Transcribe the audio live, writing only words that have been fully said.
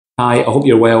Hi, I hope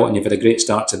you're well and you've had a great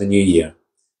start to the new year.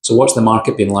 So what's the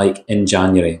market been like in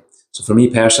January? So for me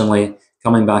personally,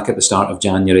 coming back at the start of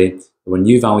January, there were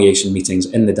new valuation meetings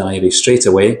in the diary straight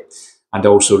away, and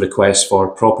also requests for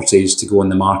properties to go in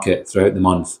the market throughout the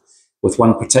month, with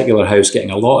one particular house getting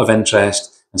a lot of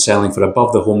interest and selling for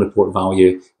above the home report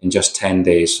value in just 10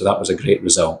 days. So that was a great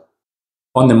result.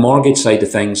 On the mortgage side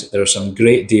of things, there are some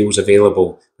great deals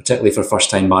available, particularly for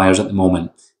first-time buyers at the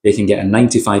moment. They can get a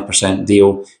 95%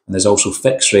 deal, and there's also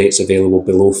fixed rates available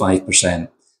below 5%.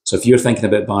 So if you're thinking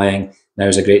about buying, now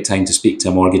is a great time to speak to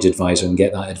a mortgage advisor and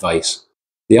get that advice.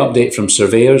 The update from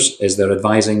surveyors is they're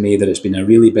advising me that it's been a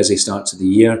really busy start to the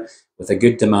year with a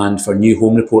good demand for new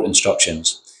home report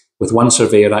instructions, with one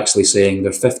surveyor actually saying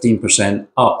they're 15%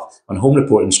 up on home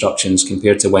report instructions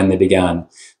compared to when they began.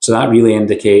 So that really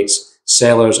indicates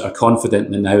sellers are confident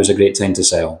that now is a great time to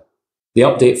sell. The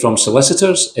update from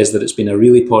solicitors is that it's been a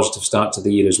really positive start to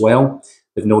the year as well.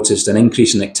 They've noticed an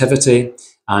increase in activity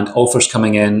and offers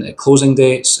coming in at closing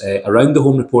dates around the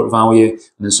home report value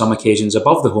and in some occasions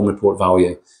above the home report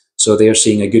value. So they are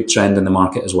seeing a good trend in the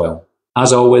market as well.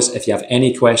 As always, if you have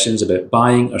any questions about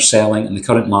buying or selling in the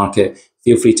current market,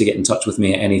 feel free to get in touch with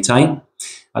me at any time.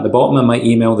 At the bottom of my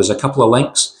email, there's a couple of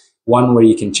links. One where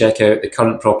you can check out the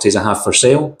current properties I have for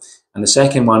sale. And the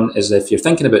second one is if you're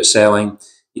thinking about selling,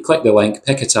 you click the link,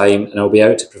 pick a time, and I'll be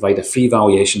out to provide a free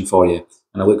valuation for you.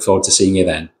 And I look forward to seeing you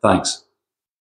then. Thanks.